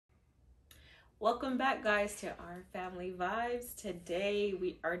Welcome back, guys, to our family vibes. Today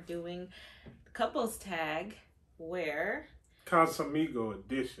we are doing couples tag where Casamigo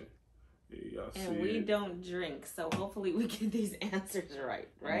edition. Yeah, and we don't drink, so hopefully we get these answers right.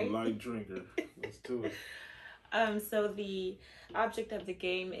 I'm a light drinker. Let's do it. So the object of the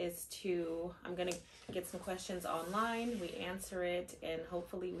game is I'm gonna get some questions online. We answer it, and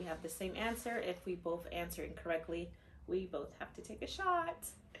hopefully we have the same answer. If we both answer incorrectly, we both have to take a shot.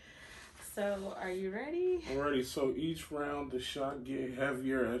 So, are you ready? I'm ready. So each round the shot get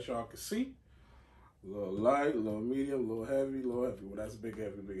heavier, as y'all can see. A little light, a little medium, a little heavy, a little heavy. Well, that's big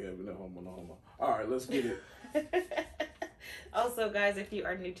heavy, no homo, no homo. All right, let's get it. Also, guys, if you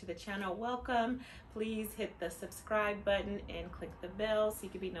are new to the channel, welcome. Please hit the subscribe button and click the bell so you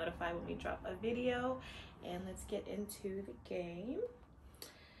can be notified when we drop a video. And let's get into the game.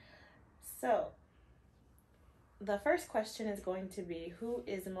 So, the first question is going to be, who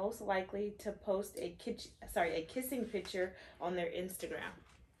is most likely to post a kissing picture on their Instagram?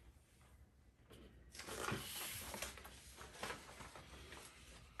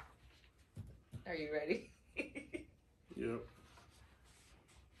 Are you ready? Yep.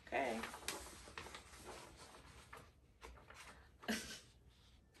 Okay.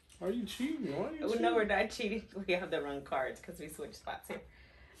 Are you cheating? Why are you cheating? No, we're not cheating. We have the wrong cards because we switched spots here.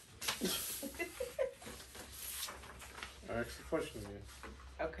 Ask the question again.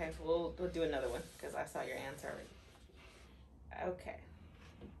 Okay, we'll do another one because I saw your answer already.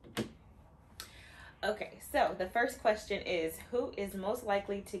 Okay, so the first question is, who is most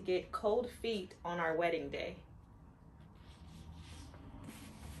likely to get cold feet on our wedding day?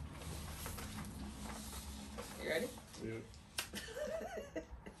 You ready? Yeah.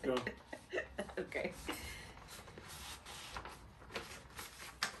 Go. Okay.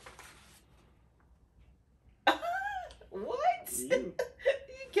 What? You. You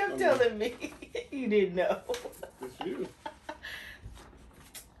kept telling me you didn't know. It's you.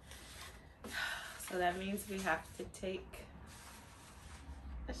 So that means we have to take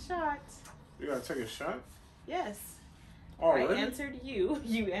a shot. You gotta take a shot? Yes. Already? I answered you.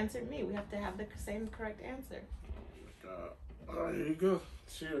 You answered me. We have to have the same correct answer. Oh my God. All right, here you go.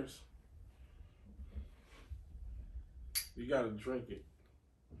 Cheers. You gotta drink it.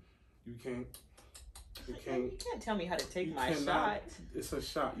 You can't. You can't tell me how to take my shot. It's a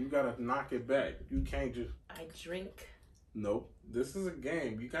shot. You gotta knock it back. You can't just. I drink. Nope. This is a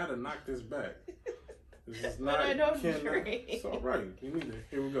game. You gotta knock this back. This is not. But I don't drink. It's all right. You need it.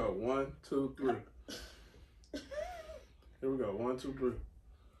 Here we go. 1, 2, 3. Here we go. 1, 2, 3.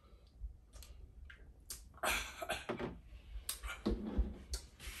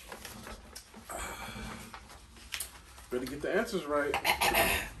 Better get the answers right.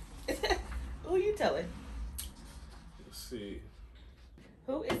 Who you telling? Let's see.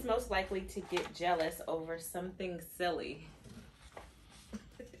 Who is most likely to get jealous over something silly?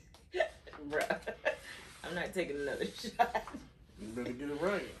 Bruh, I'm not taking another shot. You better get it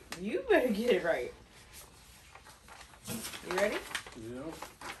right. You better get it right. You ready? Yep.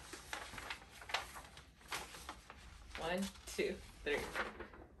 1, 2,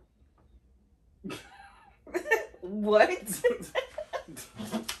 3. What?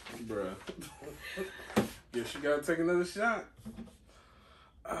 Bruh. Guess you gotta take another shot.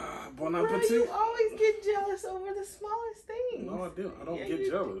 Bon appetit. Bro, you always get jealous over the smallest things. No, I don't. I don't get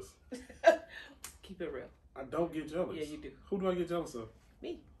jealous. Keep it real. I don't get jealous. Yeah, you do. Who do I get jealous of?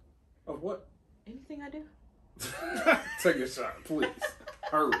 Me. Of what? Anything I do. Take a shot, please.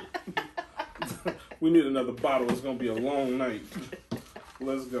 Hurry. We need another bottle. It's gonna be a long night.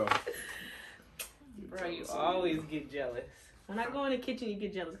 Let's go. Bro, you always get jealous. When I go in the kitchen, you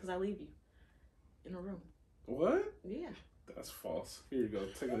get jealous because I leave you in a room. What? Yeah. That's false. Here you go.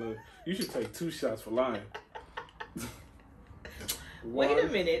 Take another. You should take 2 shots for lying. Wait a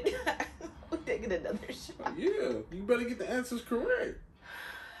minute. We're taking another shot. Yeah, you better get the answers correct.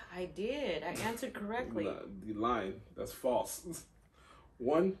 I did. I answered correctly. Nah, you lying. That's false.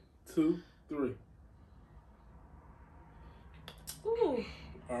 1, 2, 3. Ooh.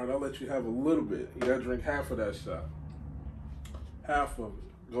 All right, I'll let you have a little bit. You gotta drink half of that shot. Half of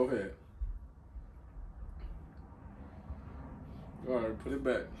it. Go ahead. All right, put it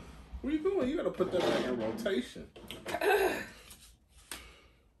back. Where you going? You gotta put that back in rotation.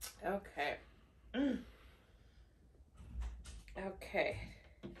 Okay. Okay.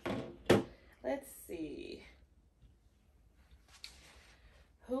 Let's see.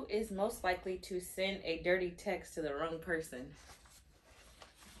 Who is most likely to send a dirty text to the wrong person?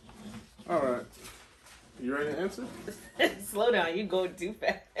 All right. You ready to answer? Slow down. You going too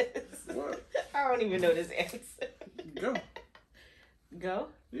fast. What? I don't even know this answer. Go. Go?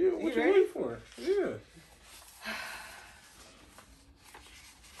 Yeah, what you waiting for? Yeah.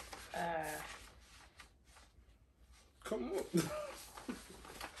 Come on.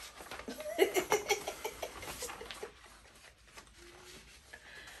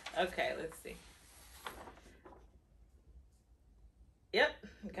 Okay, let's see. Yep,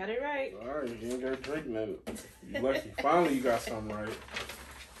 got it right. All right, you ain't got to drink nothing. You lucky. Finally, you got something right.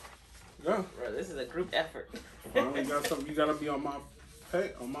 Go. Bro, this is a group effort. Finally got something. You got to be on my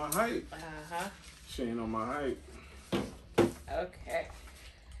height. Uh-huh. She ain't on my height. Okay.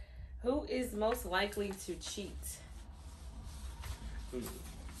 Who is most likely to cheat?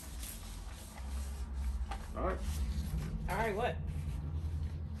 All right. All right, what?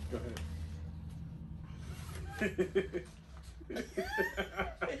 Go ahead.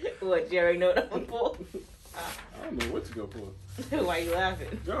 What, you already know what I'm gonna pull? I don't know what to go for. Why you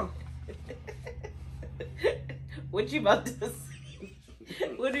laughing? Go. What you about to say?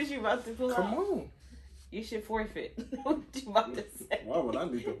 What is you about to pull out? Come on. You should forfeit. What you about to say? Why would I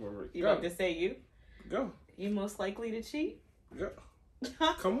need to forfeit? You about to say you? Go. You most likely to cheat? Go.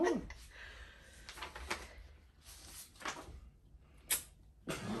 Come on.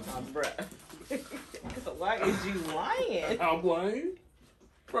 Oh, bruh. Why is you lying? I'm lying?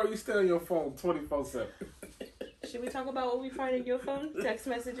 Bro, you stay on your phone 24/7. Should we talk about what we find in your phone? Text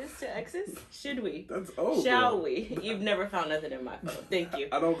messages to exes? Should we? That's old. Shall bro. we? You've never found nothing in my phone. Thank you.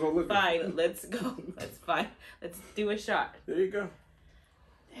 I don't go looking. Fine, let's go. That's fine. Let's do a shot. There you go.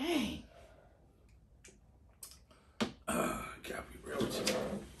 Dang. Gotta be real with you.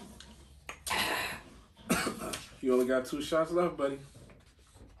 You only got 2 shots left, buddy.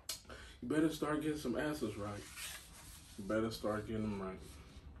 You better start getting some answers right. You better start getting them right.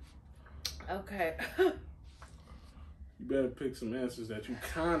 Okay. You better pick some answers that you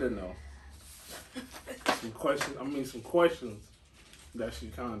kind of know. Some questions that you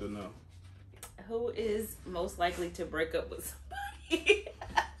kind of know. Who is most likely to break up with somebody?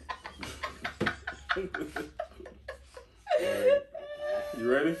 Right.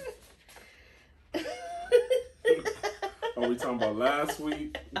 You ready? Are we talking about last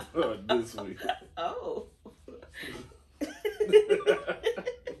week or this week? Oh.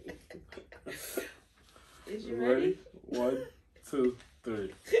 Is you ready? 1, 2,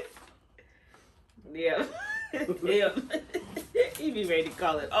 3. Yeah. Yeah. You be ready to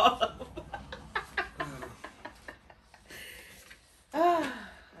call it off.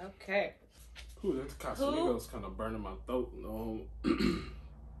 Okay. Ooh, that Casamigos kind of burning my throat. You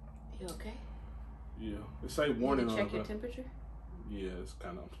okay? Yeah. It say warning on it. Check your temperature? Yeah, it's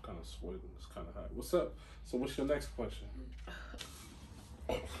kind of sweating. It's kind of hot. What's up? So what's your next question?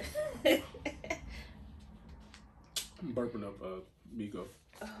 I'm burping up Migo.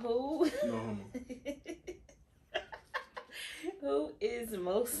 Who? No homo. Who is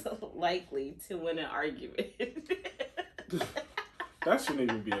most likely to win an argument? That shouldn't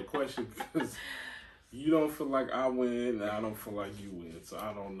even be a question because you don't feel like I win and I don't feel like you win. So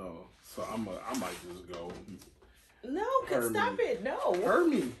I don't know. So I might just go. No, stop it. No. Her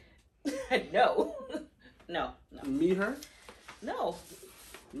me. No. No. Me, her? No.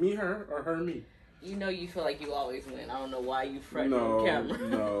 Me, her, or her, me? You know you feel like you always win. I don't know why you fronting on camera.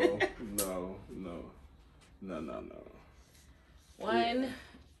 No. 1,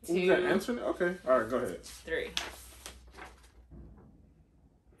 2. Who's that answering it? Okay. All right, go ahead. 3.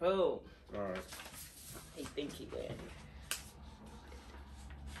 Boom. All right. He think he win.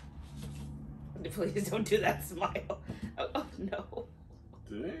 Please don't do that smile. Oh no.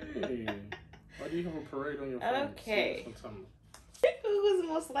 Dang. Why do you have a parade on your phone? Okay. Who was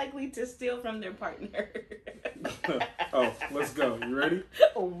most likely to steal from their partner? Oh, let's go. You ready?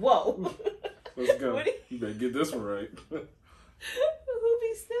 Whoa. Let's go. You better get this one right. Who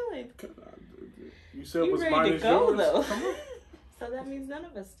be stealing? You said You what's ready mine to is go, yours. though. Come on. So that means none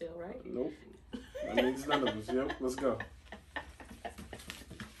of us steal, right? Nope. That means none of us. Yep. Let's go.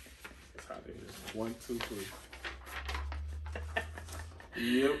 That's how it is. 1, 2, 3.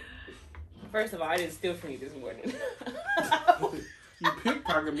 Yep. First of all, I didn't steal from you this morning. You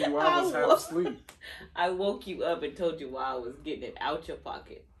pickpocketed me while I was half asleep. I woke you up and told you while I was getting it out your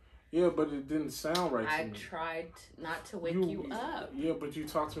pocket. Yeah, but it didn't sound right to I me. tried not to wake you up. Yeah, but you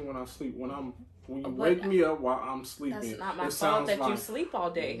talk to me when I sleep. When you wake me up while I'm sleeping, that's not my it fault that like, you sleep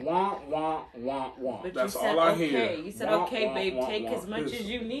all day. Wah, wah, wah, wah. But That's you said all I okay. hear. You said Wah, okay, wah, babe. wah, Take wah. as much as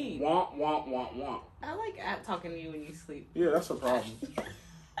you need. Wah, wah, wah, wah. I like talking to you when you sleep. Yeah, that's a problem.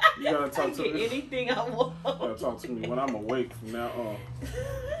 You gotta talk to me. Anything I want. You gotta talk to me when I'm awake from now on.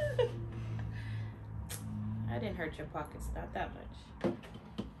 I didn't hurt your pockets, not that much.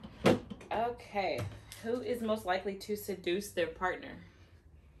 Okay. Who is most likely to seduce their partner?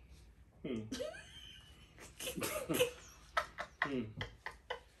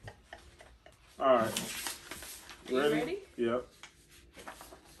 All right. Ready? Yep.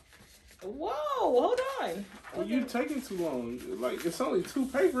 Whoa, hold on. Well, you taking too long. Like, it's only 2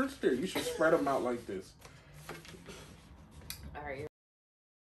 papers. Here, you should spread them out like this.